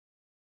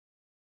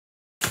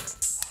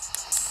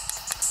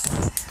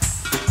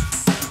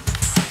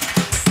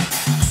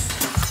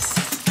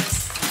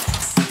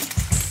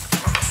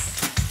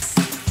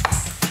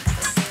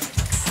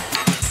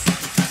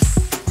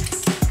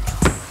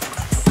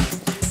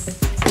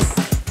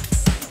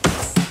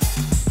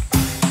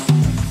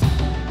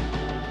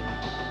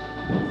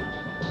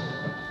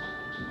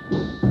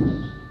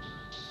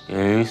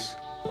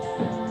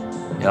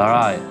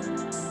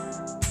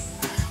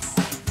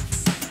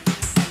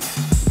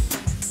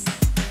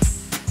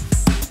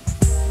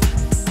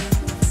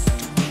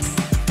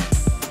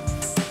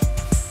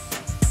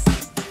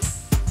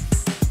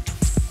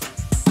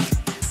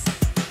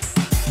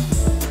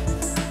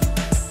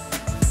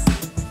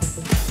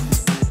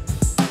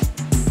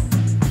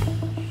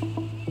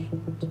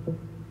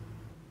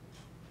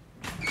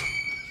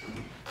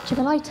Do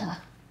you have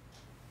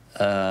a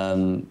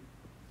lighter?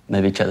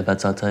 Maybe check the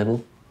bedside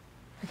table.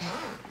 Okay.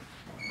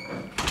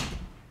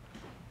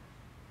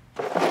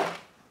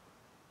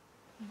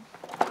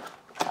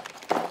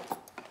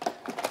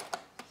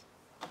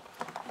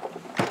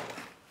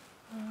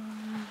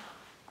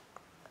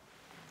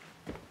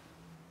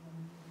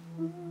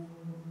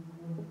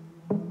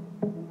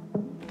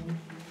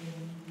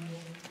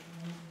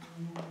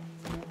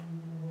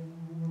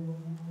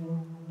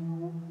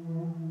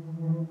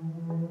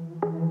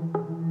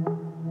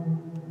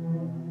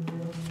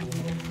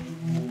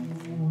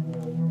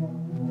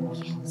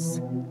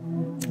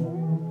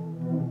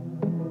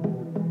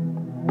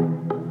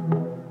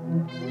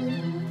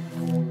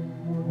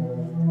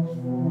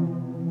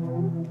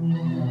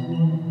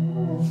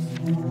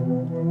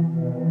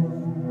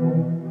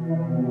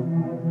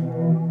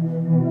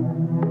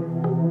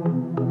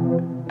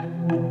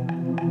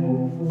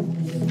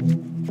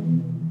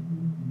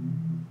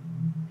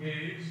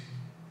 Goose,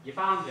 you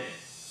found it.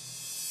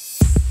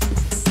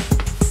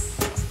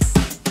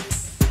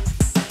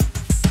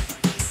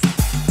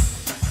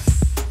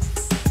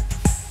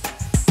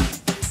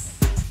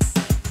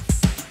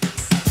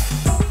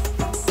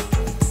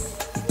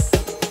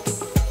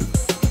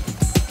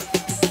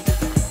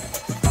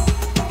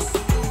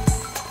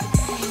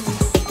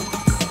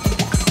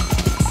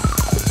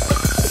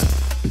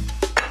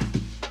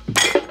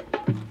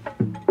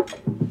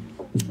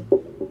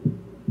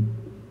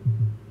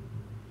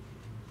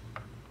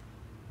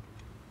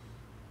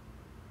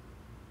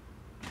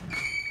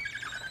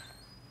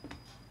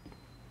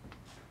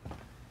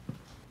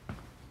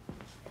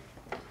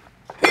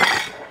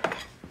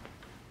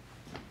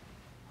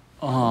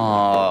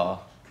 Oh,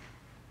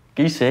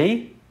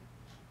 Goosey,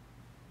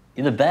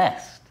 you're the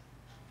best.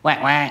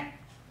 Whack, whack.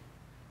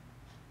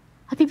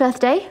 Happy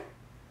birthday.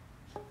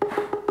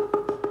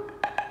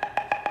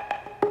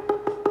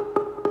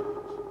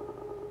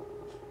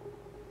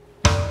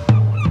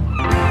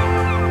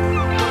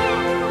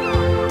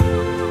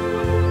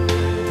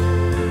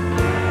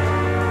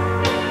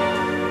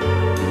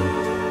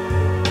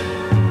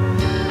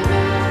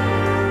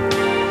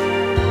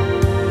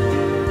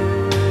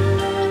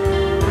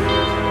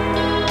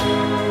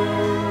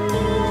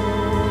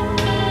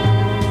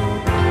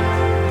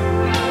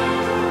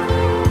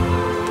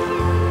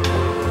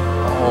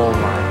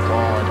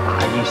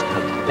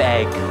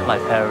 My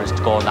parents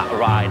to go on that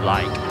ride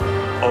like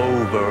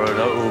over and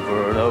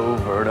over and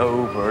over and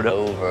over and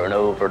over and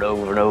over and over and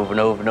over and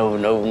over and over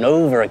and over and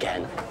over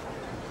again.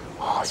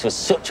 Oh, this was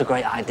such a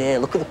great idea.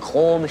 Look at the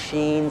claw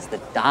machines, the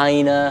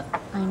diner.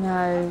 I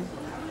know.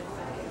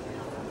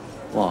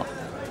 What?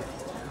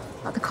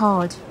 Like the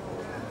card.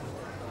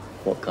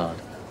 What card?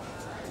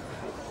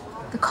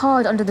 The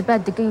card under the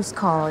bed, the Goose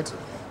card.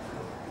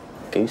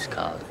 Goose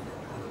card?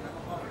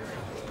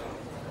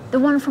 The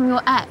one from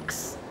your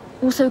ex,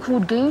 also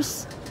called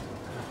Goose.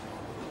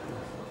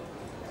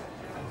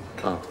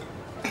 Oh,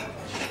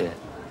 shit.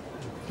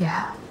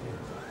 Yeah,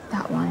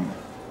 that one.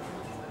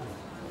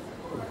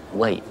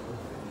 Wait,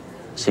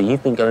 so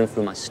you've been going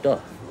through my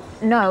stuff?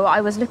 No,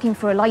 I was looking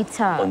for a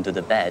lighter. Under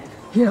the bed?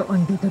 Yeah,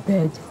 under the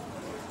bed.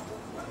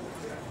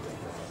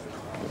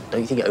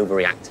 Don't you think you're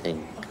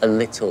overreacting? A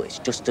little, it's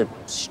just a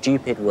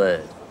stupid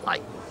word,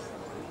 like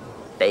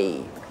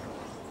babe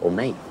or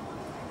mate.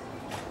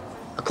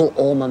 I call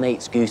all my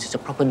mates Goose, it's a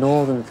proper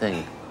northern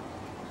thing.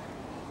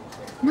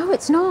 No,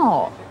 it's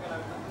not.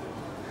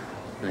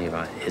 No, you're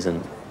right, it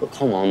isn't. But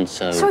come on,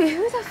 so... Sorry,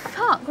 who the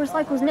fuck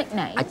recycles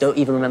nicknames? I don't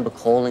even remember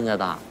calling her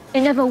that.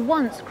 It never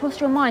once crossed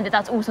your mind that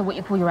that's also what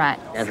you call your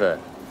ex? Never.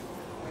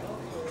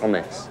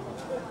 Promise.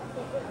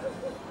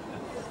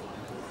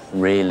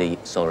 Really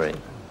sorry.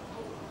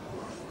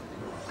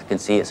 I can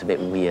see it's a bit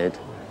weird.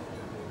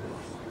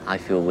 I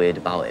feel weird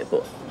about it,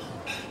 but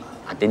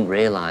I didn't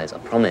realise, I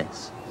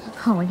promise.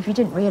 Oh, and if you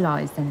didn't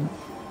realise, then...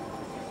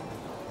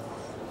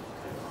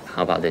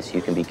 How about this?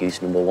 You can be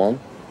Goose number 1.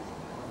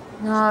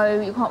 No,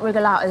 you can't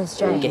wriggle out of this,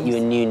 James. We'll get you a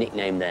new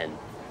nickname then.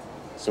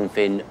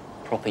 Something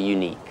proper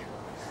unique.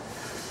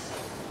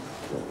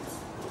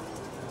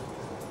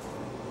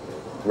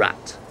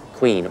 Rat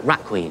Queen.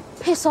 Rat Queen.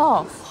 Piss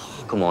off.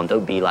 Oh, come on,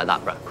 don't be like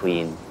that, Rat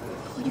Queen.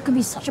 God, you can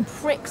be such a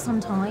prick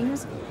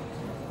sometimes.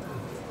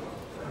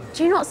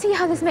 Do you not see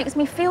how this makes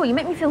me feel? You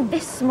make me feel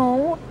this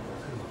small.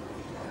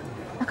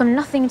 Like I'm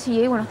nothing to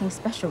you, or nothing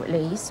special at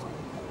least.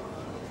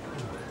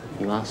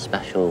 You are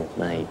special,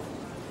 mate.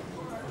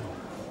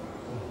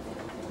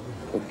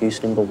 You're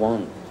Goose number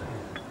 1.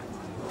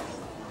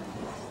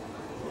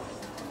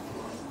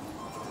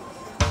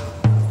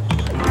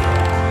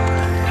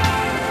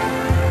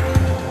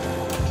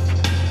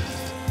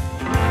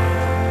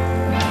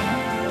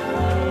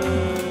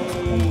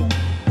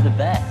 The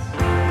best.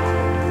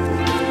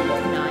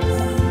 Nice.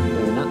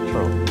 You're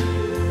natural.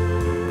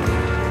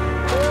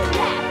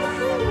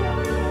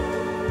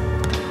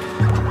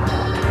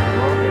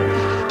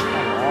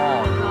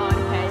 Oh,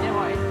 okay, don't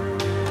worry.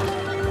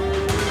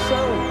 So...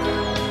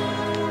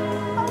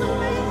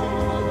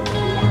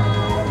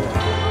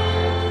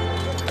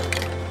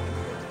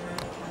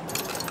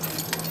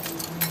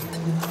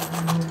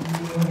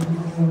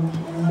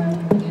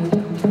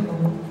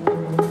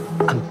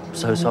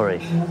 so sorry.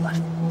 I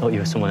thought you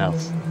were someone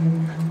else.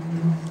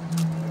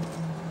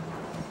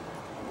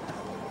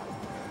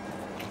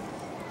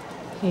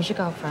 Who's your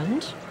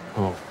girlfriend?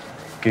 Oh,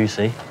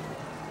 Goosey.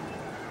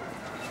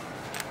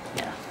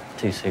 Yeah,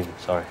 too soon,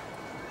 sorry.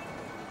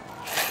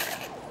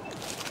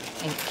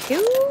 Thank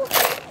you.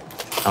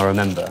 Now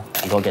remember,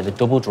 you've got to get the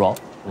double drop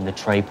when the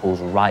tray pulls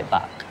right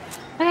back.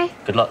 Okay.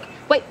 Good luck.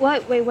 Wait,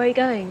 where are you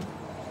going?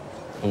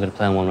 I'm going to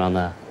play on one round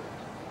there.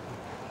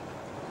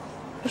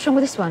 What's wrong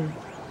with this one?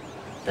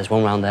 There's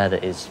one round there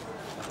that is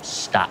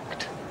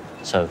stacked.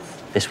 So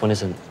this one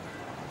isn't.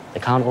 They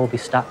can't all be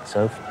stacked,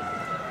 so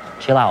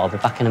chill out, I'll be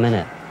back in a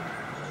minute.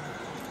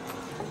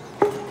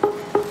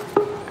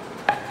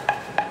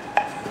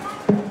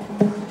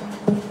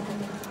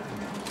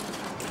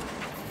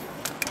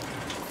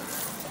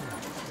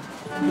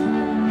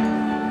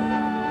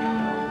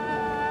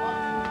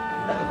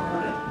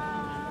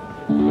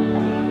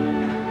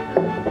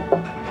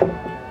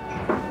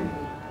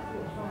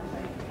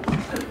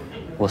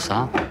 What's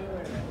that?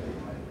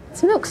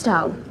 It's milk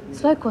stout.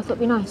 It's local, I thought it'd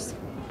be nice.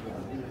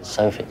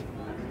 Sophie,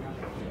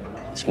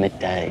 it's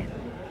midday.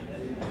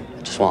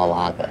 I just want a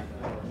lager.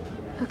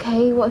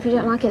 Okay, what if you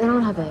don't like it, then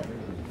I'll have it.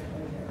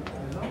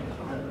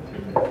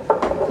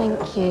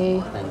 Thank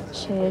you.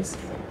 Thanks. Cheers.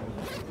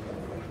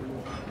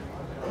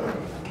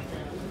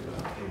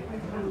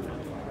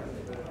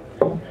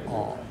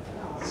 Oh,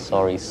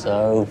 sorry,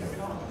 Soph.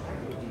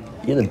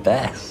 You're the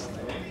best.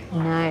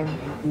 No.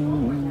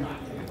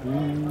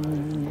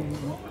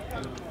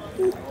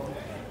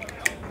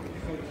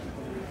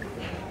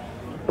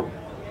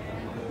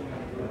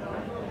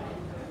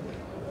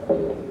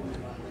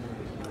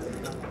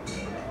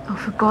 Oh,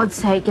 for God's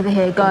sake, give it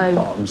here, go.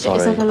 Oh, I'm sorry.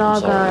 It's like a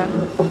lager.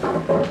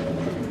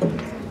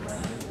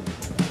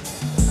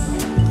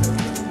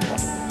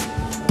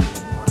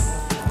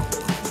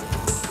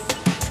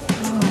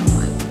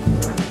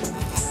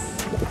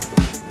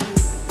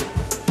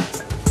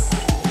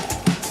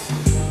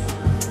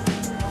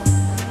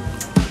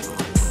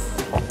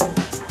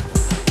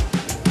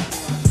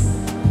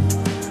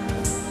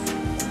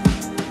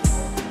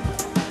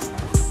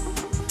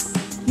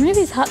 How many of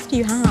these hats do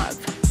you have?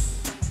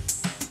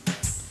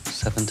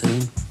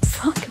 17?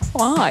 Fuck,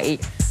 why?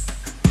 Do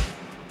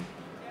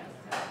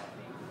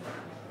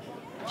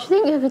you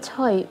think you have a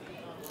type?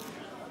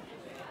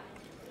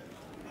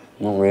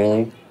 Not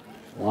really.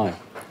 Why?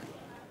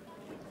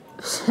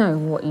 So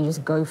what, you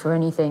just go for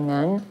anything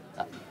then?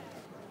 I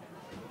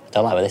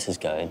don't like where this is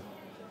going.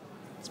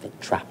 It's a bit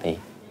trappy.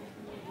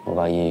 What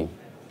about you?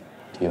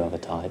 Do you have a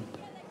type?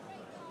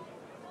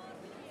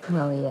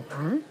 Well, yeah.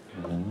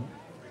 Mm-hmm.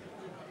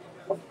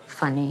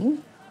 Funny.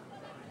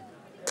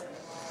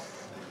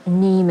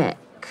 Anemic.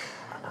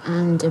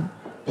 And a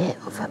bit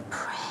of a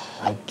prick.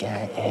 I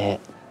get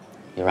it.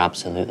 You're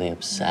absolutely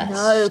obsessed.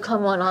 No,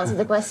 come on, answer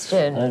the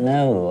question. I don't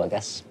know, I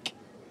guess.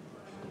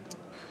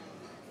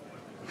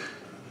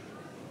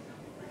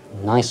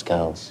 Nice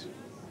girls.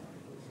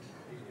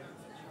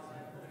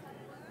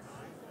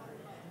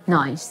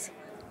 Nice.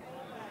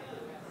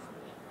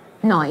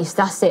 Nice,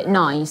 that's it,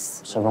 nice.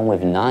 What's so wrong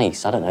with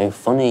nice? I don't know,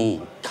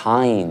 funny,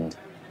 kind.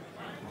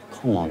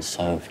 Come on,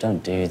 Soph,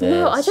 don't do this.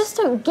 No, I just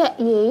don't get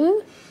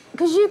you.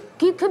 Because you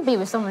could be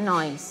with someone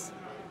nice.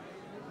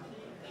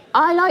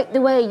 I like the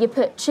way you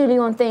put chili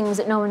on things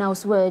that no one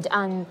else would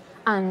and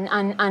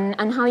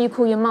how you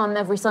call your mum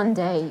every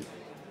Sunday.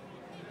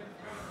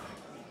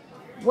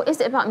 What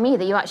is it about me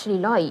that you actually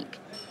like?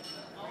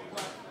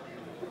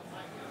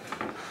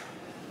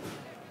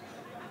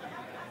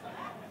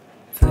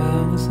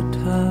 There was a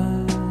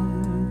time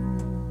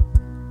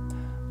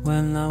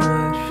when I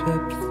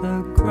worshipped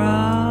the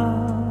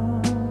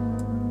ground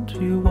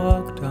you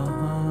walked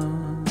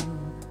on.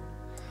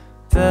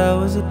 There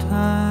was a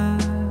time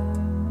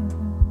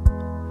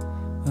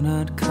when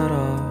I'd cut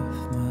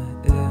off my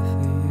ear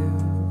for you.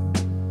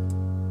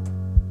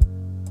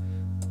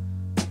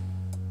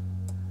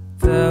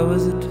 There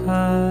was a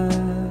time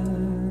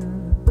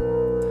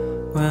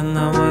when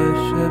I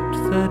worshipped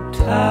the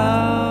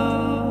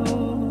towel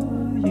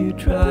you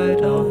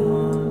tried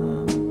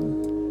on.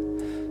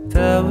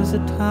 There was a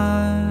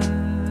time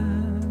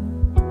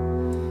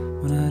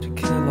when I'd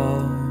kill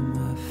all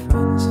my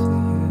friends for you.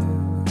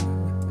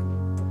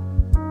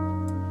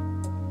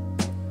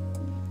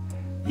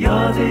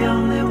 You're the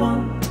only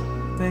one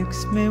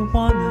makes me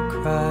wanna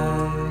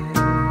cry.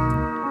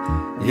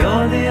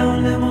 You're the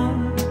only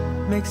one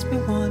makes me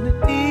wanna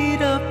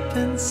eat up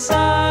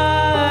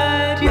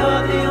inside.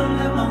 You're the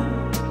only one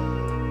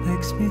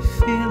makes me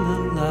feel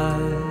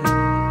alive.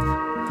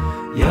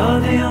 You're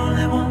the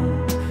only one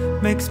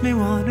makes me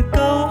wanna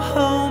go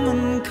home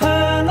and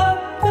curl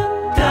up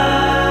and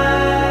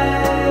die.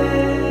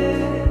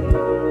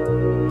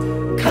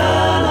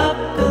 Curl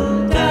up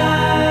and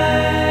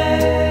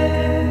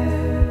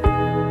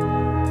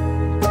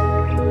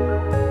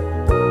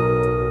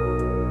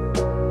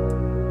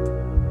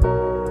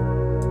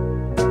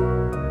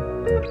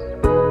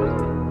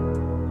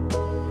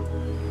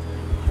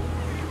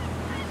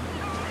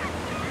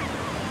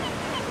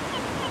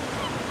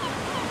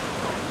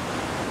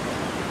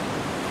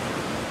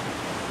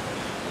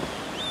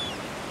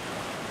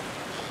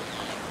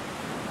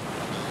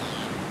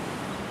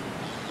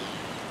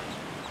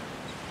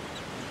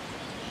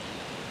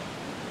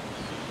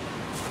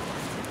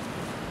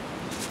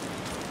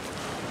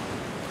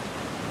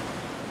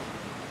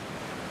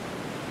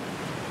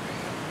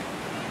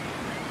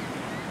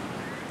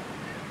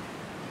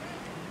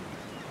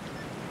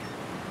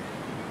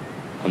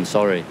I'm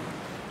sorry.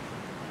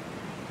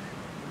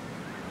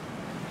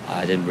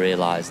 I didn't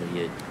realise that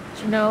you...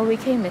 Do you know why we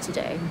came here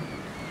today?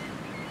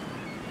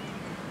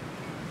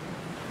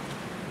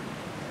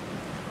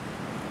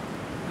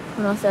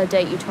 On our third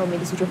date, you told me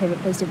this was your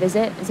favourite place to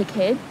visit as a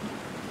kid.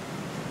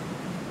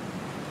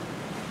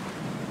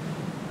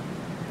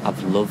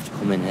 I've loved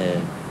coming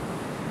here.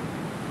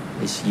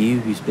 It's you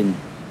who's been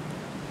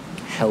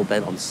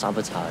hell-bent on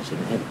sabotaging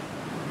it.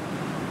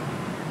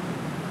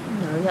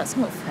 No, that's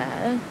not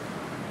fair.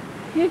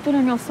 You've been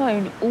on your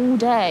phone all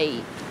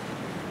day.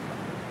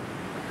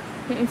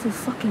 Make me feel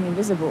fucking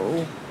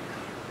invisible.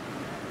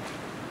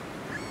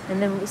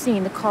 And then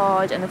seeing the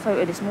card and the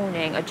photo this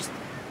morning, I just...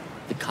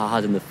 The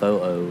card and the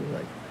photo,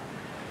 like...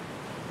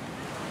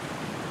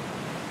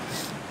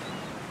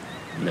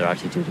 And they're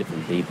actually two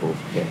different people.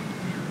 Yeah.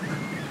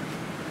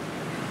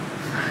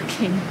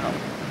 Fucking hell.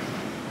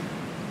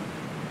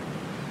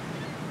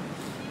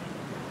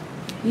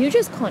 You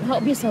just can't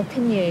help yourself,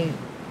 can you?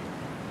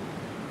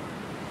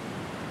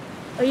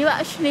 Are you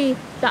actually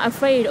that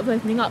afraid of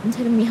opening up and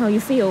telling me how you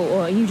feel,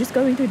 or are you just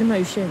going through the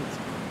motions?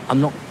 I'm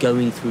not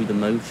going through the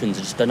motions,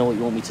 I just don't know what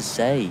you want me to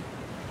say.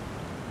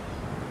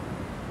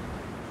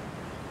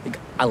 Like,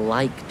 I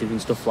like doing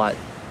stuff like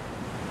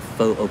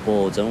photo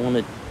boards. I don't want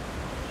to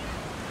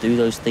do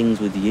those things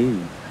with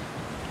you.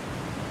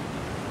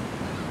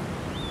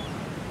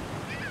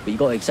 But you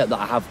got to accept that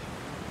I have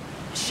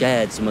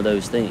shared some of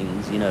those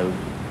things, you know,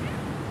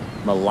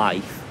 my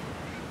life,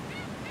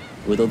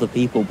 with other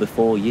people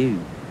before you.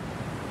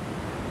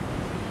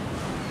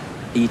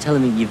 Are you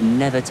telling me you've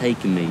never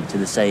taken me to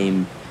the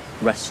same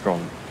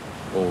restaurant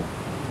or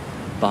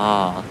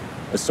bar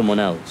as someone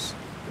else?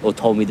 Or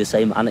told me the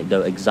same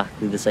anecdote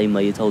exactly the same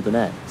way you told an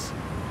ex?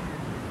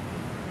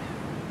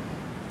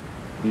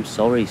 I'm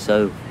sorry,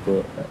 so,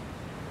 but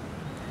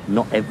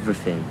not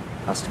everything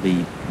has to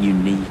be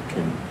unique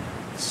and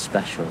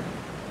special.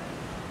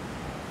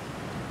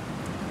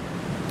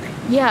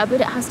 Yeah, but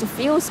it has to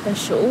feel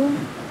special.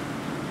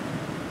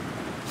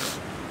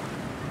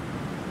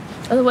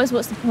 Otherwise,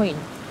 what's the point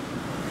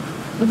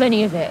of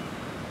any of it?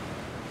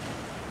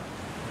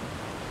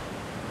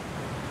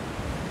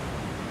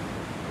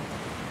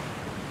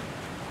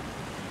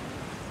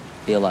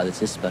 I feel like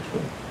this is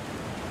special.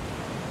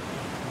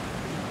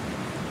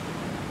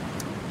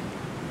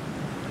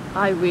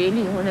 I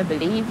really want to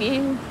believe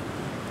you,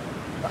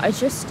 but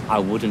I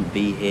wouldn't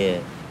be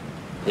here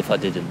if I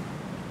didn't.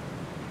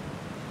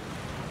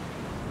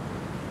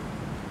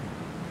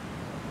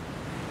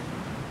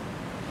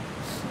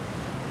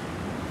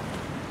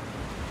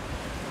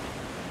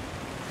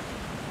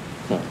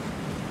 Come on.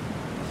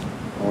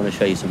 I want to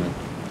show you something.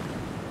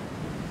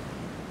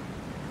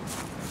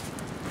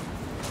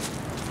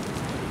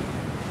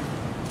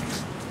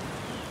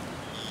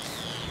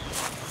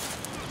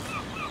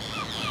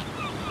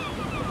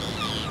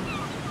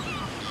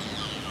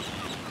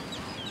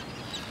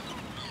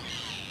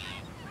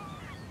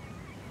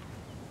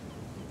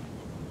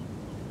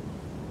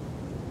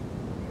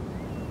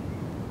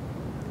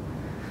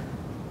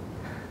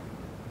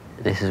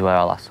 This is where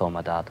I last saw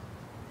my dad.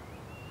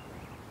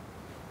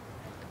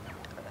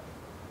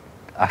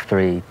 After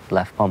he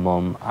left my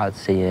mum, I'd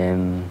see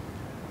him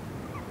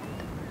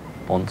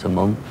once a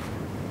month.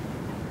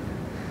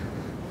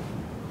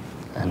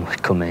 And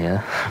we'd come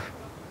here,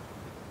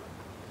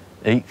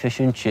 eat fish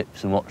and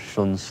chips and watch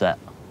sunset.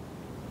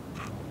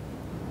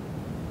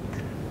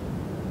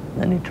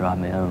 Then he'd drive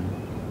me home.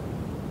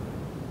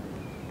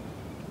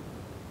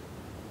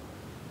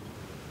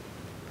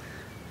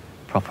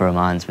 Proper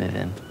reminds me of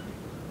him.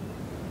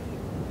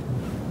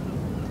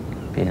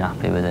 Being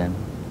happy with him.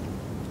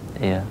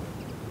 Here.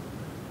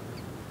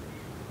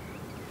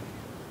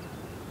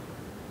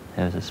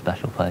 It was a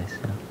special place,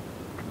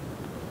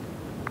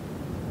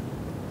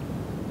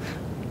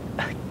 yeah.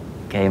 I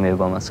came here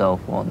by myself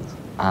once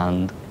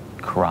and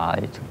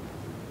cried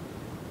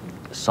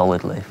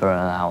solidly for an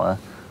hour.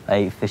 I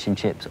ate fish and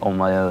chips on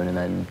my own and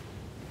then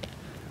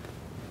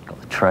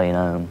got the train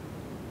home.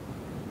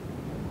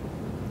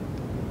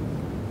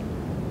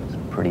 It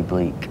was pretty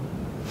bleak.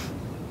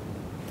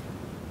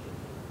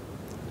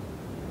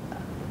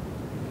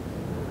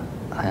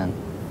 I hadn't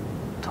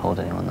told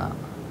anyone that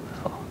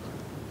before.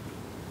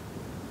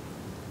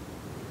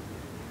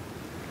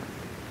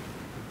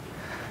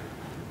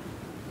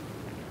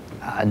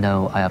 I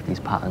know I have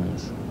these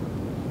patterns.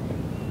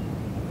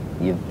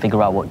 You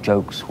figure out what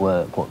jokes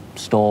work, what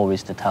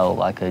stories to tell,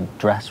 like a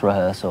dress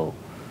rehearsal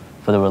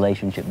for the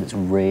relationship that's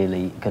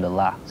really gonna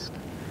last.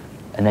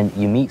 And then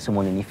you meet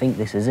someone and you think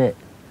this is it.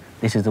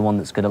 This is the one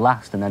that's gonna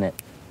last, and then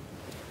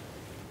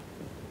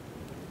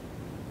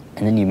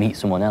you meet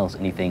someone else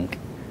and you think,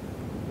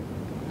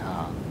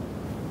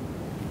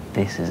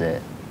 this is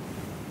it.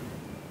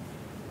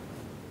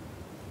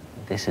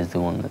 This is the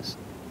one that's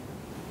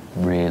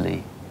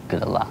really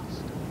gonna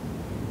last.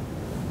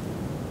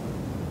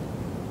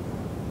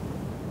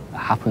 It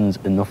happens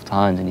enough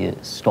times and you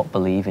stop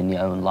believing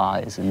your own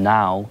lies. And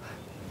now,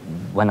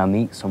 when I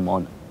meet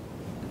someone,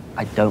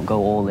 I don't go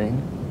all in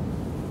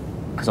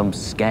because I'm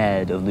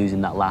scared of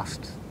losing that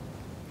last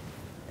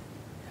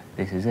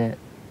this is it.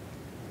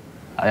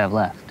 I have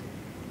left.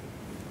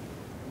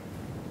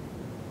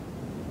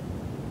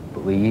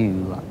 But with you,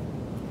 like,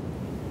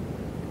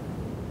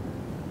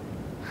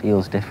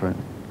 feels different.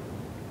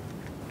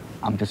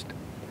 I'm just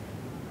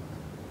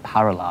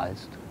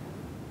paralysed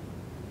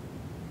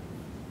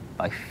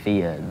by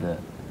fear that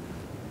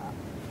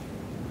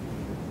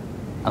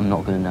I'm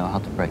not going to know how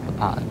to break the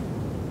pattern.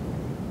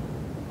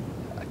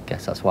 I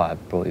guess that's why I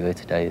brought you here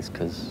today, is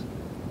because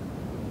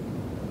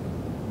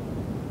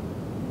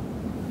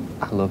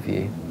I love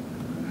you.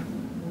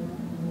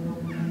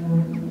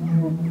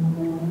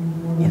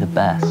 You're the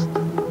best.